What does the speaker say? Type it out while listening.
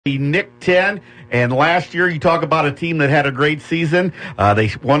the Nick 10, and last year you talk about a team that had a great season.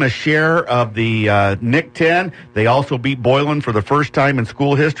 They won a share of the Nick 10. They also beat Boylan for the first time in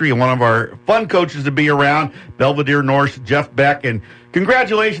school history, and one of our fun coaches to be around, Belvidere North's Jeff Beck. And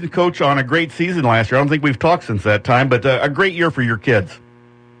congratulations, Coach, on a great season last year. I don't think we've talked since that time, but a great year for your kids.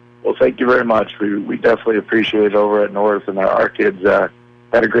 Well, thank you very much. We definitely appreciate it over at North, and our kids had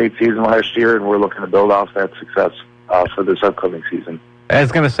a great season last year, and we're looking to build off that success for this upcoming season. I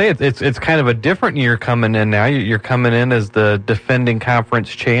was going to say, it's kind of a different year coming in now. You're coming in as the defending conference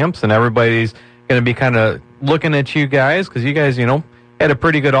champs, and everybody's going to be kind of looking at you guys because you guys, had a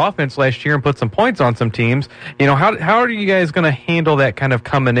pretty good offense last year and put some points on some teams. How are you guys going to handle that kind of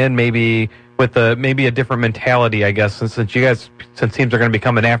coming in maybe with a different mentality, I guess, since teams are going to be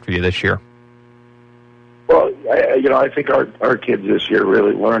coming after you this year? Well, I think our kids this year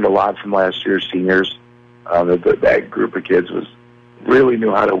really learned a lot from last year's seniors. That group of kids really knew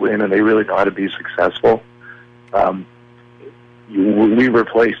how to win, and they really know how to be successful. We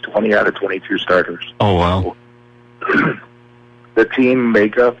replaced 20 out of 22 starters. Oh, wow. The team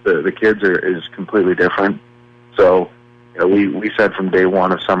makeup, the kids is completely different. So, we said from day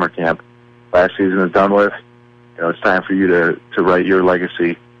one of summer camp, last season is done with. It's time for you to write your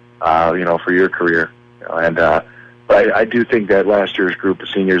legacy, for your career. But I do think that last year's group of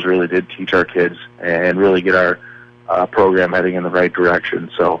seniors really did teach our kids and really get our program heading in the right direction.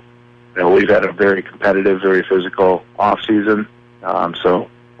 So, we've had a very competitive, very physical off season. So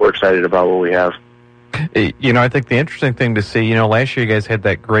we're excited about what we have. I think the interesting thing to see, last year you guys had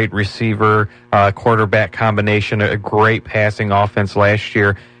that great receiver quarterback combination, a great passing offense last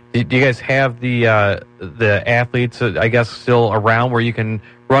year. Do you guys have the athletes, I guess, still around where you can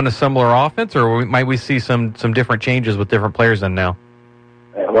run a similar offense, or might we see some different changes with different players in now?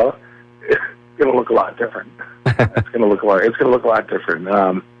 Well, it's going to look a lot different. It's going to look a lot different.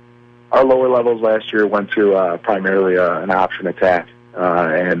 Our lower levels last year went to primarily an option attack,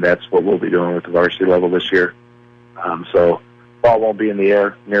 and that's what we'll be doing with the varsity level this year. So ball won't be in the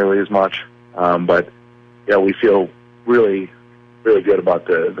air nearly as much, but we feel really, really good about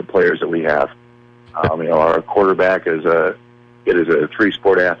the players that we have. Our quarterback is a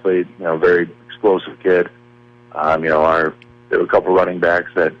three-sport athlete, very explosive kid. There are a couple running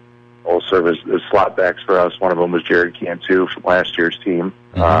backs that will serve as slot backs for us. One of them was Jared Cantu from last year's team.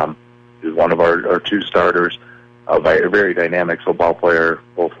 He's one of our two starters, a very dynamic football player,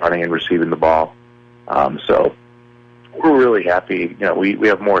 both running and receiving the ball. So we're really happy. We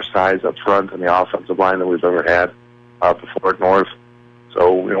have more size up front in the offensive line than we've ever had before at North.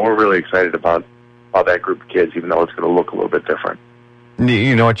 So we're really excited about that group of kids, even though it's going to look a little bit different.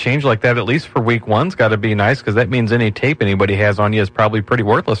 A change like that, at least for week one's got to be nice, because that means any tape anybody has on you is probably pretty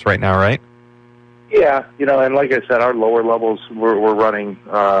worthless right now, right? Yeah, and like I said, our lower levels, we're running,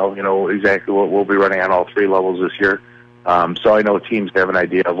 exactly what we'll be running on all three levels this year. So I know teams have an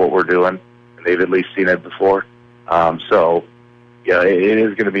idea of what we're doing, and they've at least seen it before. So, it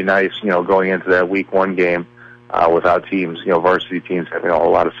is going to be nice, going into that week one game without teams, varsity teams having a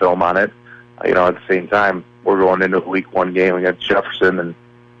whole lot of film on it. At the same time, we're going into a week one game against Jefferson, and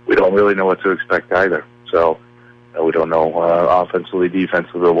we don't really know what to expect either. So we don't know offensively,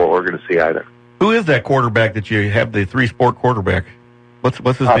 defensively, what we're going to see either. Who is that quarterback that you have, the three-sport quarterback? What's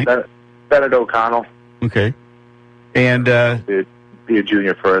his name? Bennett O'Connell. Okay. And be a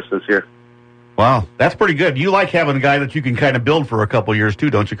junior for us this year. Wow, that's pretty good. You like having a guy that you can kind of build for a couple of years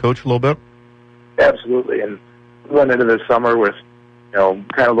too, don't you, Coach, a little bit? Absolutely. And we went into this summer with, kind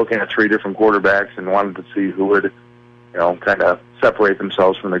of looking at three different quarterbacks and wanted to see who would, kind of separate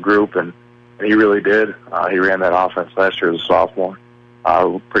themselves from the group. And he really did. He ran that offense last year as a sophomore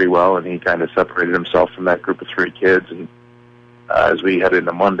pretty well, and he kind of separated himself from that group of three kids. And as we head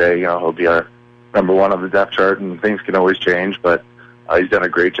into Monday, he'll be our number one on the depth chart, and things can always change, but he's done a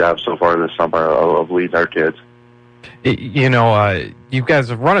great job so far this summer of leading our kids. You guys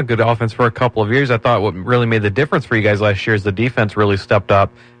have run a good offense for a couple of years. I thought what really made the difference for you guys last year is the defense really stepped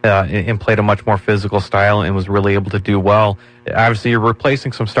up and played a much more physical style and was really able to do well. Obviously, you're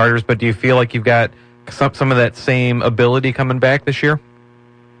replacing some starters, but do you feel like you've got some of that same ability coming back this year?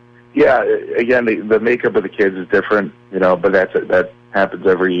 Yeah, again, the makeup of the kids is different, but that happens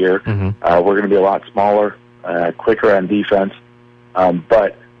every year. Mm-hmm. We're going to be a lot smaller, quicker on defense,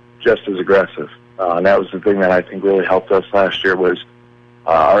 but just as aggressive. And that was the thing that I think really helped us last year was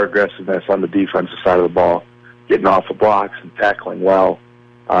our aggressiveness on the defensive side of the ball, getting off the blocks and tackling well.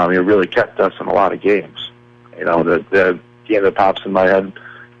 It really kept us in a lot of games. The game that pops in my head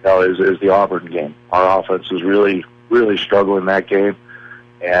is the Auburn game. Our offense was really, really struggling that game,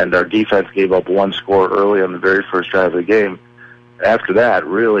 and our defense gave up one score early on the very first drive of the game. after that,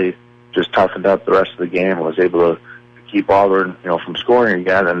 really just toughened up the rest of the game and was able to keep Auburn, from scoring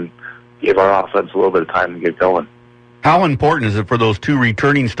again and gave our offense a little bit of time to get going. How important is it for those two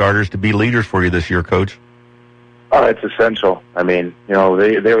returning starters to be leaders for you this year, Coach? Oh, it's essential. I mean, they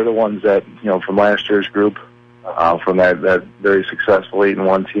were the ones that, from last year's group, from that very successful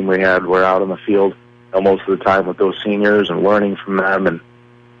 8-1 team we had, were out on the field most of the time with those seniors and learning from them and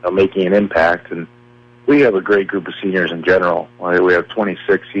making an impact. And we have a great group of seniors in general. We have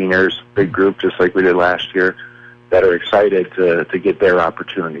 26 seniors, big group, just like we did last year, that are excited to get their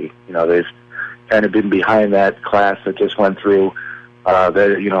opportunity. They've kind of been behind that class that just went through,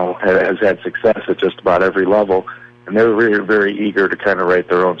 that, has had success at just about every level, and they're very, very eager to kind of write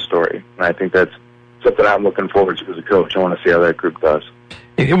their own story. And I think that's something I'm looking forward to as a coach. I want to see how that group does.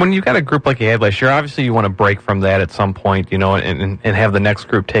 When you've got a group like you had last year, obviously you want to break from that at some point, and have the next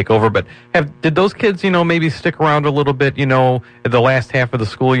group take over. But did those kids, maybe stick around a little bit, the last half of the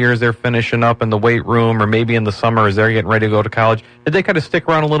school year as they're finishing up in the weight room, or maybe in the summer as they're getting ready to go to college? Did they kind of stick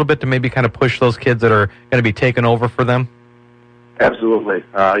around a little bit to maybe kind of push those kids that are going to be taking over for them? Absolutely.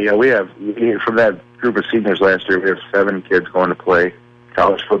 We have, from that group of seniors last year, we have 7 kids going to play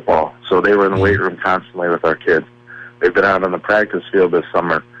college football. So they were in the weight room constantly with our kids. They've been out on the practice field this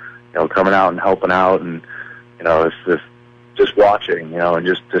summer, coming out and helping out, and it's just watching, and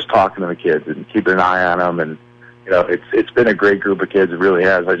just talking to the kids and keeping an eye on them, and it's been a great group of kids. It really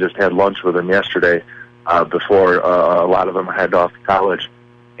has. I just had lunch with them yesterday before a lot of them head off to college,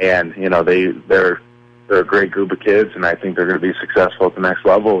 and they're a great group of kids, and I think they're going to be successful at the next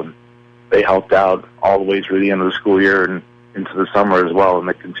level. And they helped out all the way through the end of the school year and into the summer as well, and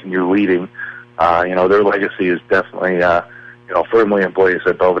they continue leading. Their legacy is definitely, firmly in place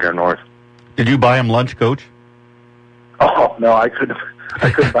at Belvidere North. Did you buy them lunch, Coach? Oh, no, I couldn't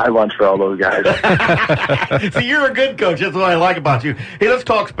buy lunch for all those guys. See, you're a good coach. That's what I like about you. Hey, let's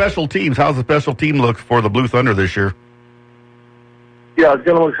talk special teams. How's the special team look for the Blue Thunder this year? Yeah, it's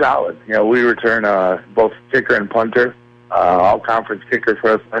going to look solid. We return both kicker and punter. All-conference kicker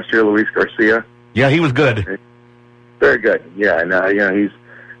for us last year, Luis Garcia. Yeah, he was good. Very good. Yeah, and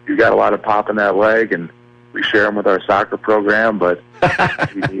he's got a lot of pop in that leg, and we share him with our soccer program. But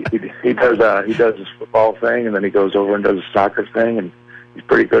he does his football thing, and then he goes over and does his soccer thing, and he's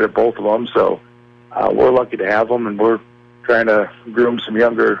pretty good at both of them. So we're lucky to have him, and we're trying to groom some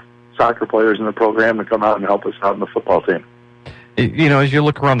younger soccer players in the program to come out and help us out in the football team. As you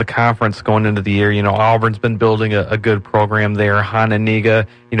look around the conference going into the year, Auburn's been building a good program there. Hononegah,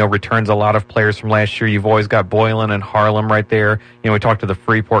 returns a lot of players from last year. You've always got Boylan and Harlem right there. We talked to the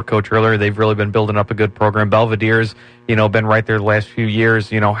Freeport coach earlier. They've really been building up a good program. Belvidere's, been right there the last few years.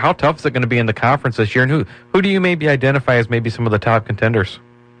 How tough is it going to be in the conference this year? And who do you maybe identify as maybe some of the top contenders?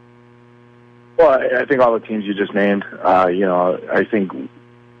 Well, I think all the teams you just named, I think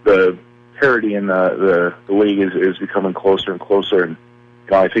the parity in the league is becoming closer and closer, and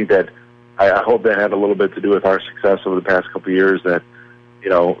I think that I hope that had a little bit to do with our success over the past couple of years. That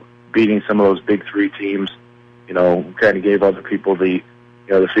beating some of those big 3 teams, kind of gave other people the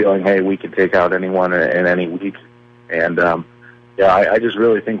the feeling, hey, we can take out anyone in any week, and I just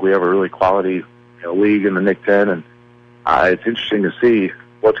really think we have a really quality league in the Nick 10, and it's interesting to see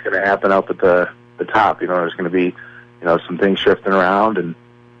what's going to happen up at the top. There's going to be some things shifting around, and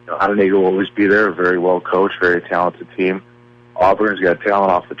Hononegah will always be there, a very well coached, very talented team. Auburn's got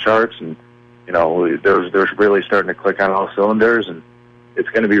talent off the charts, and there's really starting to click on all cylinders, and it's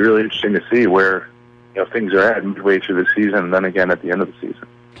going to be really interesting to see where things are at midway through the season, and then again at the end of the season.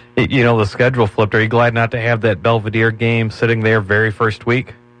 The schedule flipped. Are you glad not to have that Belvidere game sitting there very first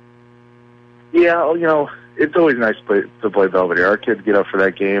week? Yeah, it's always nice to play Belvidere. Our kids get up for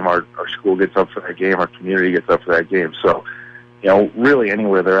that game. Our school gets up for that game. Our community gets up for that game. So, really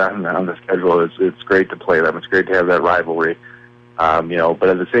anywhere they're on the schedule, it's great to play them. It's great to have that rivalry. But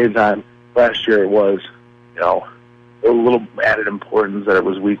at the same time, last year it was, a little added importance that it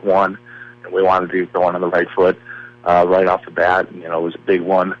was week 1, and we wanted to go on the right foot right off the bat. And, it was a big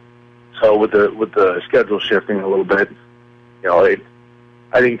one. So with the schedule shifting a little bit, I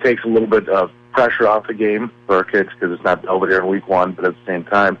think it takes a little bit of pressure off the game for our kids because it's not Belvidere in week 1, but at the same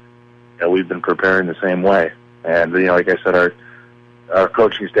time, we've been preparing the same way. And, like I said, our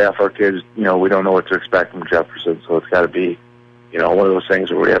coaching staff, our kids, we don't know what to expect from Jefferson, so it's got to be, one of those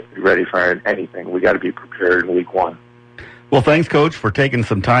things where we have to be ready for anything. We got to be prepared in week 1. Well, thanks, Coach, for taking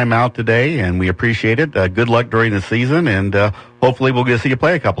some time out today, and we appreciate it. Good luck during the season, and hopefully we'll get to see you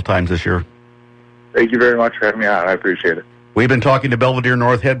play a couple times this year. Thank you very much for having me on. I appreciate it. We've been talking to Belvidere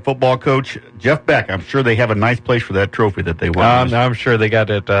North head football coach Jeff Beck. I'm sure they have a nice place for that trophy that they won. I'm sure they got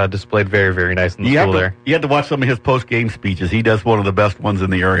it displayed very, very nice in the school there. You had to watch some of his post-game speeches. He does one of the best ones in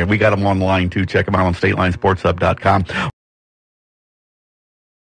the area. We got him online, too. Check him out on StatelineSportsHub.com.